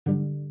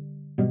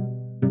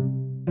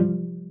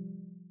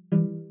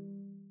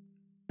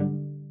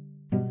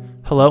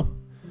Hello,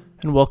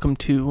 and welcome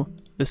to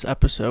this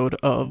episode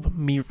of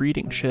Me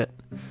Reading Shit.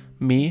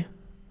 Me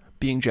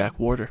being Jack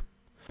Warder.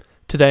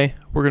 Today,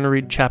 we're going to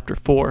read Chapter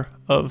 4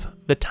 of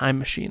The Time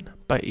Machine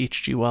by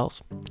H.G.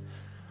 Wells.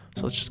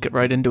 So let's just get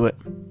right into it.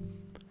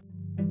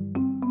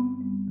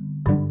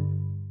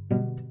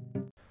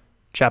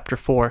 Chapter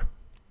 4,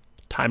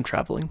 Time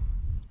Traveling.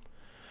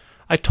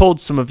 I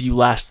told some of you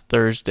last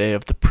Thursday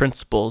of the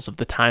principles of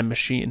the time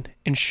machine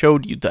and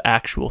showed you the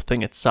actual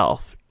thing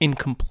itself,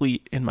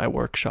 incomplete in my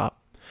workshop.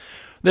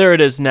 There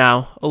it is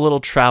now, a little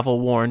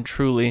travel-worn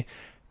truly,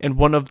 and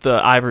one of the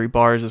ivory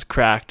bars is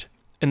cracked,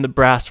 and the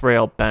brass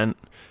rail bent,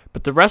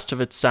 but the rest of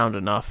it's sound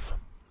enough.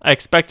 I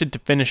expected to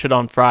finish it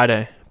on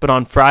Friday, but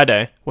on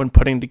Friday, when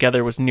putting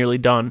together was nearly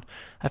done,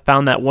 I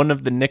found that one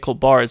of the nickel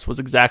bars was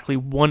exactly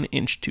 1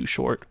 inch too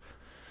short,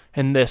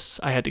 and this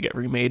I had to get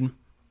remade,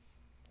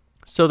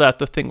 so that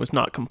the thing was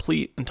not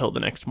complete until the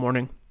next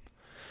morning.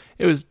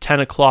 It was 10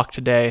 o'clock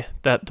today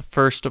that the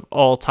first of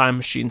all time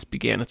machines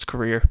began its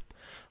career.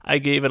 I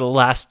gave it a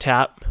last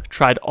tap,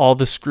 tried all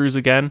the screws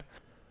again,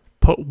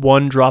 put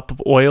 1 drop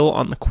of oil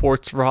on the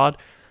quartz rod,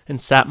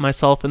 and sat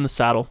myself in the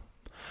saddle.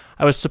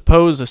 I would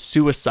suppose a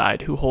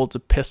suicide who holds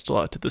a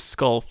pistol to the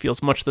skull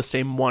feels much the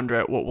same wonder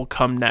at what will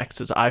come next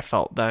as I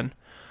felt then.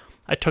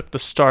 I took the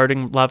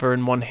starting lever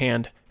in one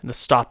hand and the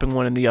stopping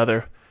one in the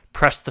other,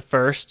 pressed the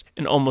first,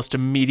 and almost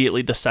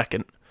immediately the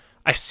second.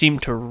 I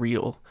seemed to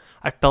reel.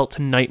 I felt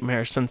a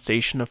nightmare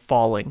sensation of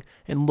falling,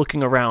 and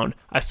looking around,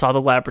 I saw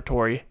the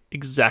laboratory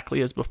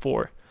exactly as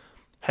before.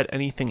 Had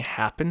anything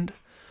happened?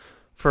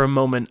 For a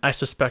moment, I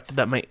suspected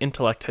that my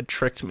intellect had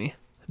tricked me.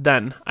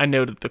 Then I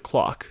noted the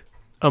clock.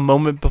 A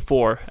moment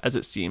before, as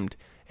it seemed,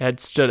 it had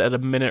stood at a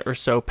minute or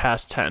so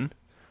past 10.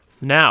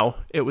 Now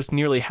it was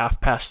nearly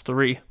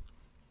 3:30.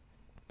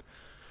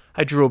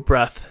 I drew a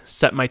breath,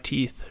 set my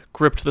teeth,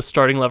 gripped the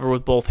starting lever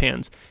with both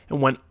hands,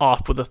 and went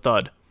off with a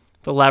thud.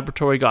 The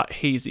laboratory got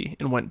hazy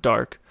and went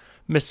dark.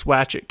 Miss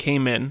Watchett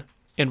came in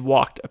and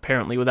walked,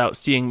 apparently without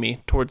seeing me,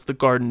 towards the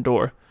garden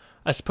door.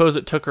 I suppose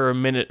it took her a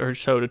minute or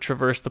so to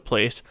traverse the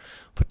place,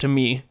 but to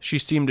me, she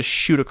seemed to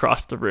shoot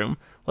across the room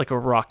like a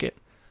rocket.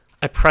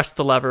 I pressed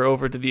the lever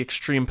over to the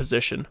extreme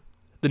position.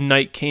 The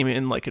night came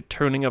in like a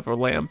turning of a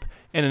lamp,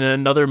 and in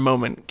another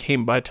moment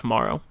came by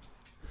tomorrow.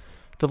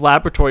 The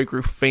laboratory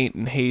grew faint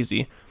and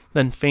hazy,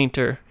 then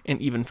fainter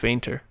and even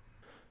fainter.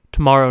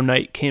 Tomorrow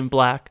night came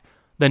black,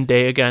 then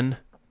day again,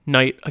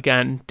 night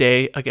again,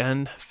 day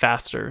again,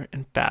 faster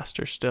and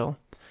faster still.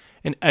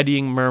 An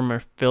eddying murmur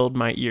filled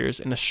my ears,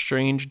 and a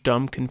strange,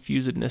 dumb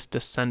confusedness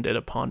descended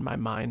upon my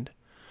mind.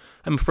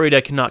 I'm afraid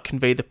I cannot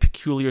convey the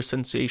peculiar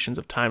sensations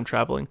of time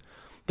traveling.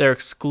 They are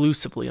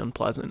exclusively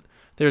unpleasant.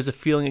 There is a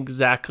feeling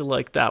exactly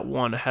like that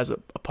one has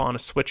upon a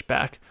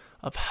switchback,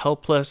 of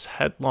helpless,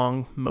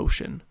 headlong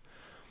motion.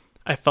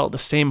 I felt the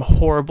same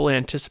horrible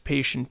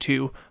anticipation,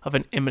 too, of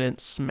an imminent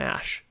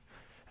smash.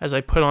 As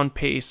I put on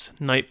pace,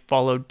 night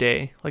followed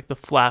day, like the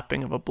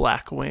flapping of a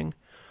black wing.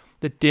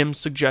 The dim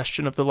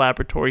suggestion of the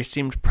laboratory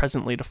seemed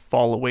presently to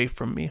fall away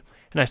from me,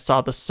 and I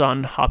saw the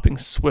sun hopping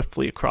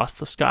swiftly across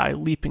the sky,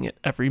 leaping it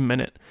every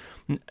minute,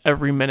 and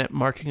every minute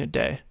marking a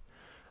day.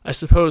 I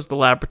suppose the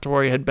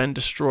laboratory had been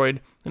destroyed,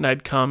 and I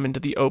had come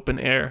into the open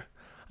air.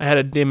 I had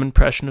a dim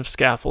impression of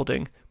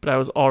scaffolding, but I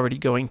was already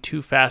going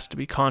too fast to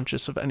be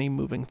conscious of any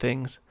moving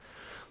things.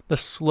 The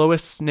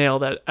slowest snail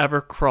that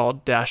ever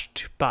crawled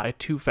dashed by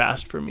too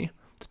fast for me.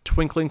 The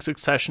twinkling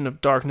succession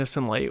of darkness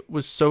and light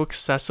was so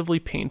excessively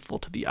painful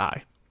to the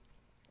eye.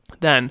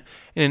 Then,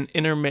 in an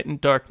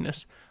intermittent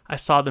darkness, I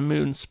saw the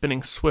moon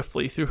spinning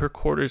swiftly through her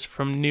quarters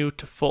from new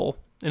to full,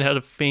 and had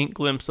a faint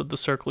glimpse of the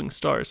circling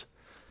stars.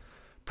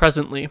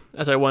 Presently,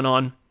 as I went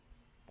on,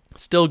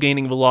 still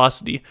gaining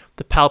velocity,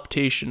 the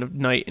palpitation of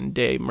night and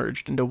day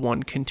merged into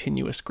one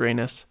continuous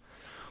grayness.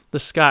 The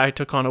sky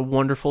took on a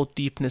wonderful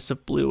deepness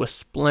of blue, a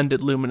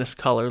splendid luminous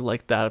color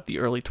like that of the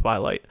early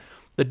twilight.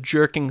 The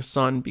jerking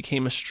sun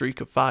became a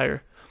streak of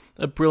fire,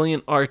 a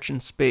brilliant arch in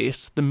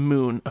space, the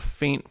moon a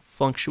faint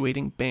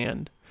fluctuating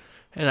band,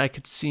 and I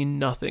could see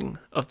nothing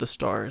of the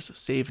stars,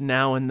 save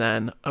now and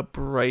then a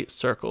bright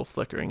circle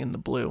flickering in the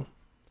blue.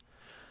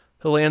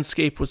 The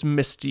landscape was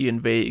misty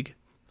and vague.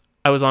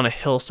 I was on a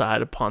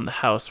hillside upon the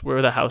house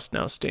where the house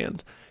now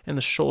stands, and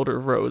the shoulder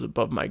rose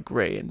above my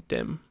gray and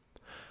dim.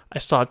 I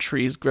saw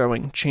trees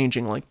growing,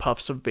 changing like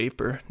puffs of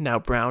vapor, now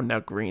brown, now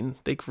green.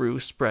 They grew,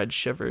 spread,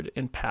 shivered,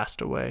 and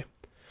passed away.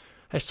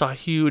 I saw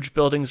huge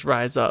buildings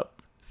rise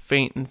up,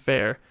 faint and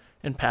fair,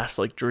 and pass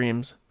like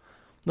dreams.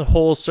 The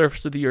whole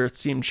surface of the earth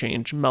seemed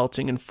changed,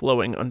 melting and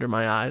flowing under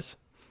my eyes.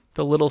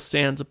 The little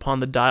sands upon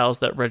the dials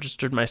that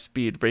registered my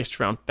speed raced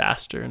round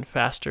faster and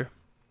faster.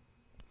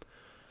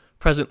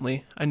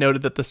 Presently, I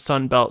noted that the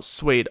sun belt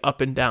swayed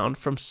up and down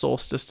from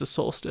solstice to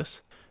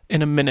solstice,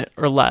 in a minute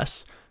or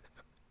less,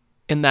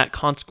 and that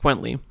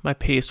consequently my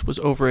pace was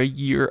over a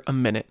year a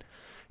minute,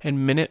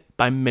 and minute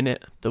by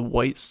minute the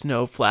white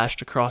snow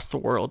flashed across the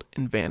world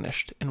and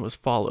vanished, and was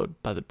followed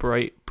by the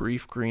bright,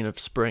 brief green of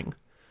spring.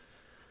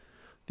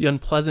 The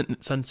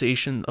unpleasant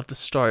sensations of the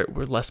start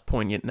were less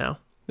poignant now.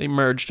 They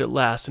merged at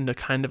last into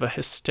kind of a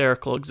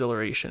hysterical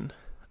exhilaration.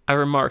 I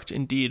remarked,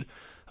 indeed,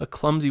 a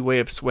clumsy way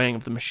of swaying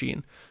of the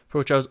machine, for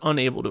which I was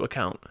unable to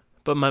account,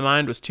 but my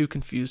mind was too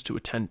confused to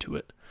attend to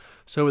it.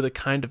 So with a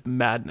kind of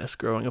madness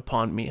growing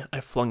upon me, I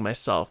flung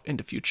myself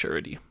into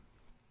futurity.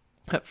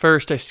 At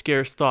first I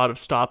scarce thought of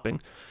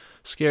stopping,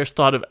 scarce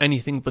thought of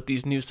anything but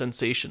these new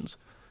sensations.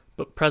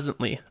 But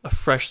presently a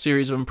fresh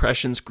series of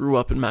impressions grew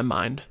up in my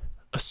mind,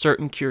 a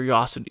certain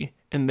curiosity,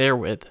 and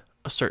therewith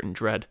a certain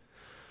dread,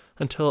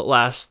 until at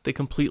last they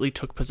completely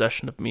took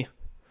possession of me.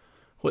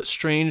 What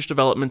strange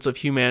developments of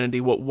humanity,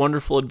 what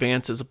wonderful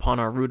advances upon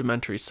our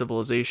rudimentary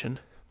civilization,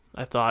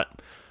 I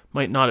thought,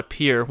 might not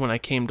appear when I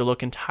came to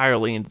look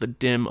entirely into the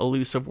dim,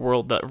 elusive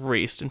world that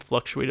raced and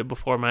fluctuated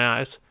before my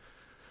eyes.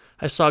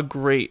 I saw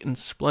great and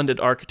splendid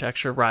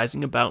architecture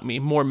rising about me,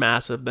 more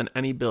massive than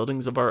any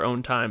buildings of our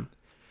own time,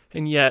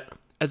 and yet,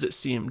 as it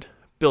seemed,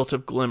 built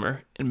of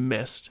glimmer and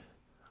mist.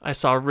 I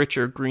saw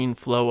richer green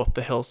flow up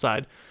the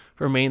hillside,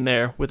 remain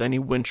there with any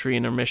wintry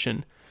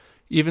intermission.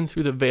 Even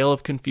through the veil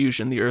of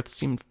confusion the earth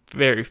seemed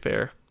very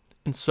fair,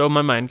 and so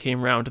my mind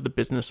came round to the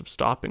business of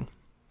stopping.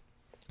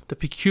 The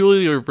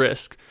peculiar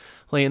risk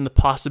lay in the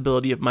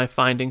possibility of my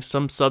finding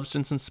some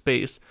substance in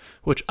space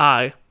which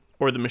I,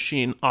 or the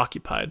machine,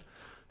 occupied.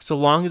 So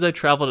long as I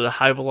traveled at a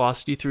high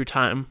velocity through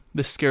time,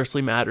 this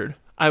scarcely mattered.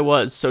 I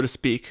was, so to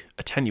speak,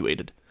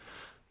 attenuated,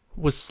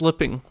 was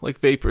slipping like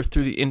vapor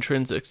through the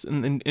intrinsics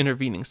and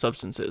intervening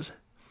substances.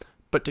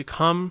 But to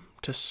come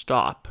to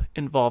stop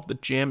involved the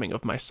jamming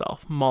of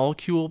myself,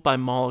 molecule by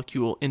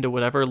molecule, into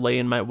whatever lay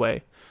in my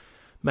way,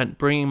 meant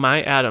bringing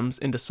my atoms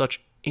into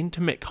such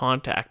intimate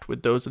contact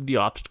with those of the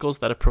obstacles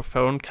that a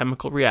profound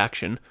chemical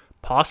reaction,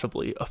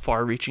 possibly a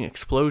far-reaching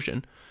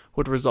explosion,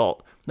 would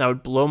result, and I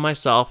would blow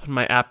myself and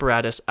my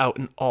apparatus out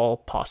in all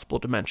possible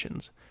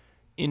dimensions,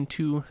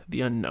 into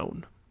the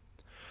unknown.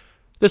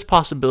 This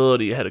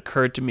possibility had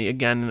occurred to me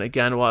again and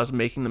again while I was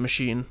making the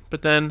machine,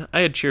 but then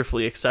I had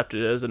cheerfully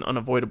accepted it as an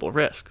unavoidable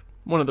risk,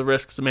 one of the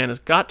risks a man has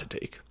got to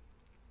take.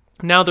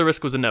 Now the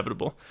risk was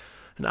inevitable,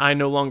 and I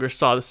no longer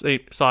saw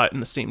it in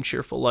the same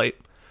cheerful light.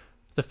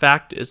 The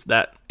fact is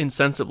that,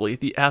 insensibly,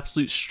 the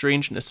absolute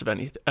strangeness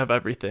of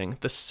everything,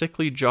 the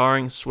sickly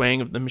jarring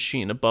swaying of the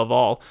machine, above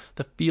all,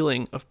 the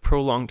feeling of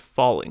prolonged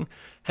falling,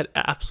 had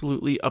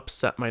absolutely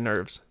upset my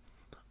nerves.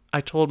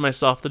 I told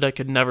myself that I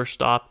could never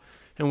stop,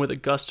 and with a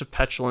gust of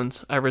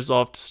petulance, I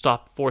resolved to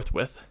stop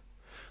forthwith.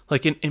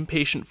 Like an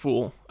impatient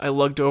fool, I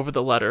lugged over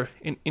the letter,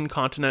 and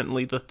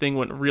incontinently the thing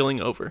went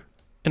reeling over,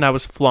 and I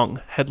was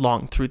flung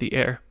headlong through the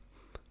air.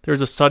 There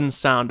was a sudden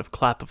sound of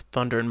clap of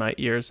thunder in my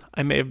ears.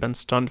 I may have been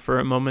stunned for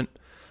a moment.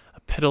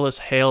 A pitiless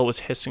hail was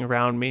hissing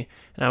around me,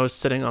 and I was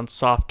sitting on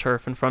soft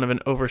turf in front of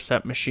an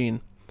overset machine.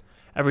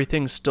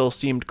 Everything still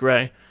seemed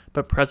gray,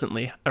 but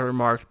presently I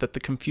remarked that the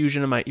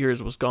confusion in my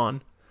ears was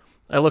gone.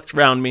 I looked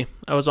round me.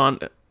 I was on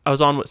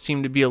what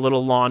seemed to be a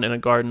little lawn in a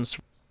garden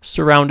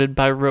surrounded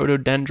by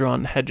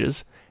rhododendron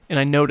hedges, and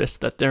I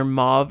noticed that their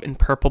mauve and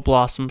purple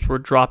blossoms were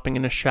dropping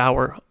in a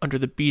shower under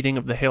the beating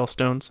of the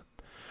hailstones.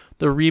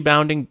 The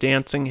rebounding,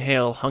 dancing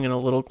hail hung in a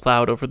little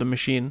cloud over the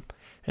machine,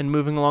 and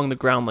moving along the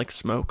ground like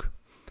smoke.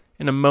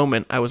 In a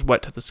moment I was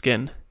wet to the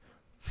skin.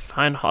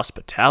 "Fine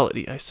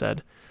hospitality," I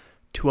said,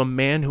 "to a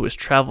man who has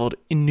traveled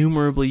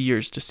innumerable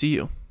years to see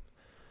you."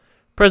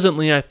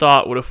 Presently I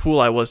thought what a fool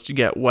I was to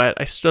get wet.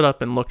 I stood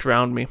up and looked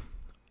round me.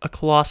 A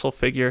colossal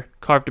figure,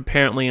 carved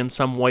apparently in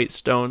some white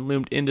stone,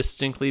 loomed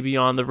indistinctly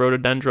beyond the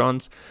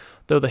rhododendrons,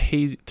 through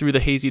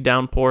the hazy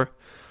downpour.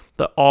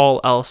 But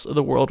all else of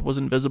the world was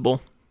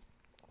invisible.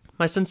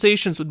 My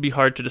sensations would be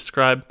hard to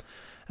describe.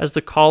 As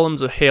the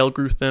columns of hail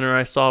grew thinner,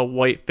 I saw a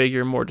white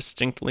figure more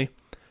distinctly.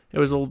 It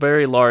was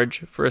very large,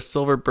 for a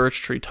silver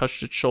birch tree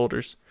touched its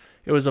shoulders.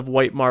 It was of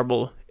white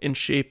marble, in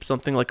shape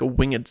something like a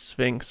winged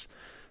sphinx,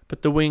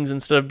 but the wings,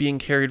 instead of being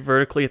carried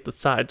vertically at the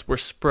sides, were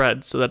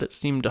spread so that it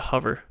seemed to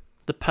hover.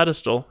 The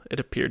pedestal,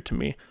 it appeared to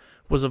me,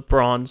 was of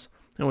bronze,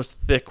 and was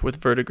thick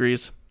with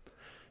verdigris.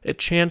 It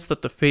chanced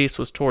that the face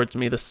was towards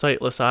me. The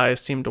sightless eyes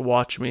seemed to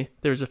watch me.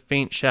 There was a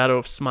faint shadow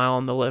of smile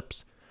on the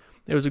lips.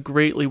 It was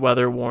greatly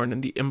weather-worn,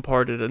 and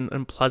imparted an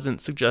unpleasant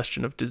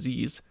suggestion of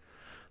disease.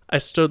 I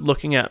stood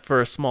looking at it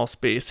for a small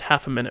space,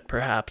 half a minute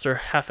perhaps, or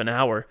half an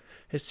hour.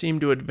 It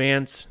seemed to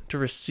advance, to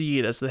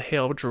recede as the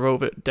hail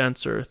drove it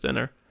denser,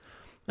 thinner.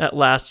 At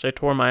last I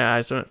tore my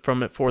eyes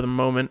from it for the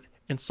moment,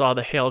 and saw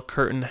the hail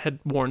curtain had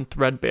worn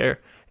threadbare,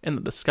 and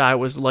that the sky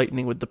was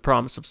lightening with the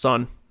promise of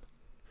sun.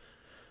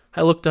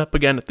 I looked up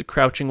again at the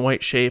crouching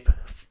white shape.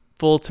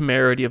 Full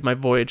temerity of my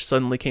voyage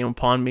suddenly came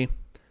upon me.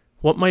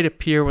 What might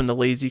appear when the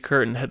lazy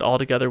curtain had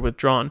altogether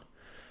withdrawn?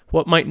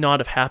 What might not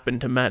have happened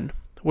to men?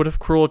 What if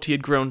cruelty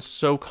had grown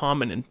so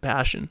common in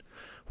passion?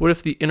 What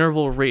if the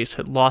interval race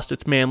had lost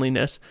its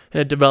manliness and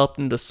had developed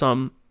into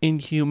some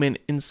inhuman,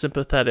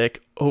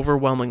 unsympathetic,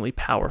 overwhelmingly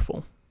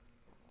powerful?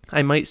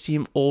 I might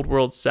seem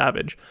old-world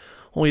savage,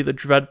 only the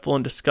dreadful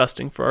and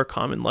disgusting for our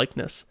common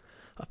likeness,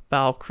 a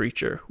foul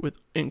creature with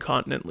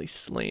incontinently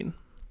slain.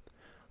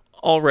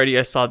 Already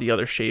I saw the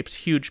other shapes,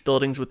 huge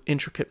buildings with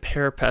intricate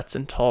parapets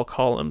and tall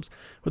columns,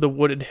 with a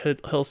wooded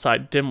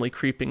hillside dimly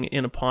creeping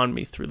in upon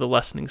me through the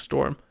lessening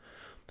storm.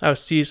 I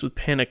was seized with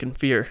panic and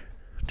fear,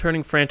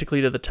 turning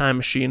frantically to the time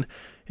machine,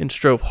 and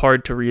strove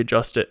hard to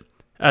readjust it.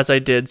 As I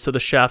did, so the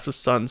shafts of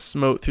sun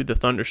smote through the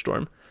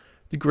thunderstorm.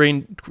 The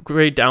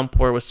gray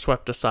downpour was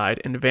swept aside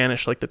and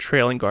vanished like the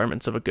trailing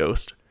garments of a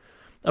ghost.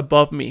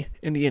 Above me,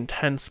 in the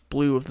intense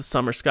blue of the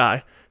summer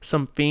sky,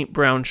 some faint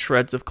brown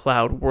shreds of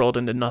cloud whirled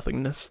into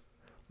nothingness.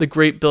 The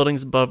great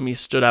buildings above me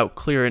stood out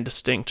clear and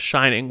distinct,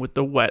 shining with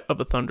the wet of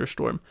a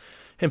thunderstorm,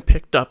 and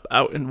picked up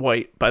out in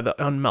white by the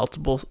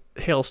unmeltable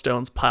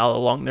hailstones piled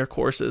along their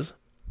courses.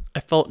 I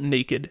felt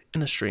naked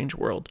in a strange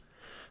world.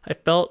 I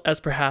felt as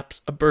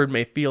perhaps a bird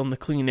may feel in the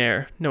clean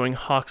air, knowing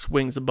hawks'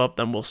 wings above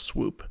them will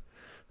swoop.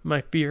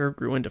 My fear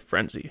grew into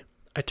frenzy.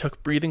 I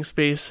took breathing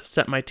space,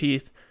 set my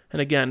teeth, and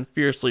again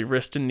fiercely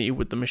wrist and knee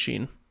with the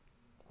machine.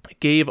 I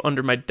gave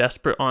under my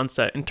desperate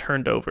onset and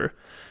turned over.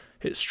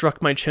 It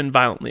struck my chin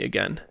violently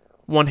again.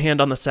 One hand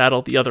on the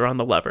saddle, the other on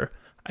the lever.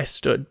 I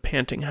stood,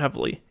 panting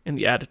heavily, in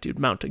the attitude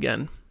mount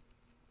again.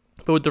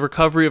 But with the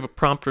recovery of a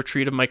prompt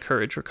retreat of my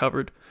courage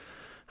recovered,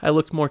 I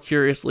looked more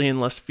curiously and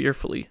less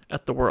fearfully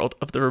at the world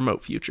of the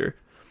remote future.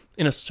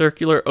 In a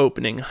circular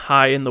opening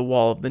high in the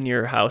wall of the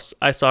nearer house,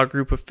 I saw a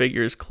group of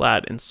figures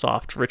clad in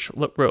soft, rich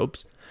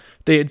robes.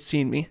 They had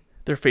seen me.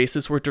 Their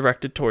faces were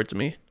directed towards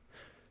me.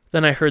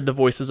 Then I heard the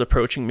voices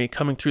approaching me,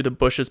 coming through the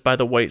bushes by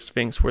the white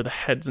sphinx where the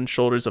heads and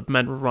shoulders of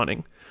men were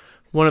running.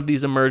 One of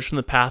these emerged from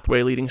the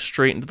pathway leading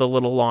straight into the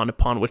little lawn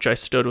upon which I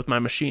stood with my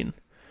machine.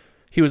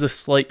 He was a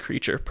slight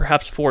creature,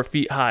 perhaps 4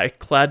 feet high,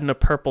 clad in a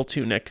purple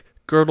tunic,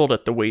 girdled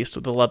at the waist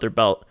with a leather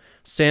belt.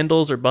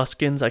 Sandals or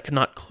buskins, I could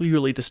not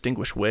clearly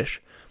distinguish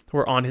which,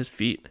 were on his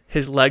feet.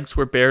 His legs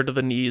were bare to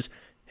the knees.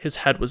 His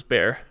head was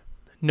bare.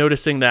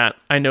 Noticing that,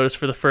 I noticed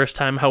for the first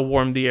time how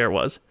warm the air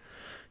was.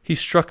 He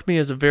struck me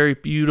as a very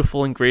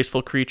beautiful and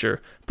graceful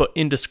creature, but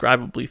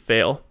indescribably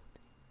pale.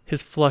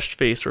 His flushed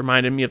face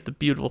reminded me of the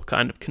beautiful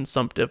kind of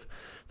consumptive,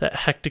 that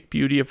hectic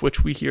beauty of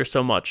which we hear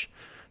so much.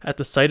 At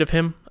the sight of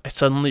him, I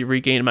suddenly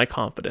regained my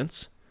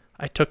confidence.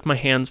 I took my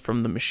hands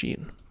from the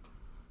machine.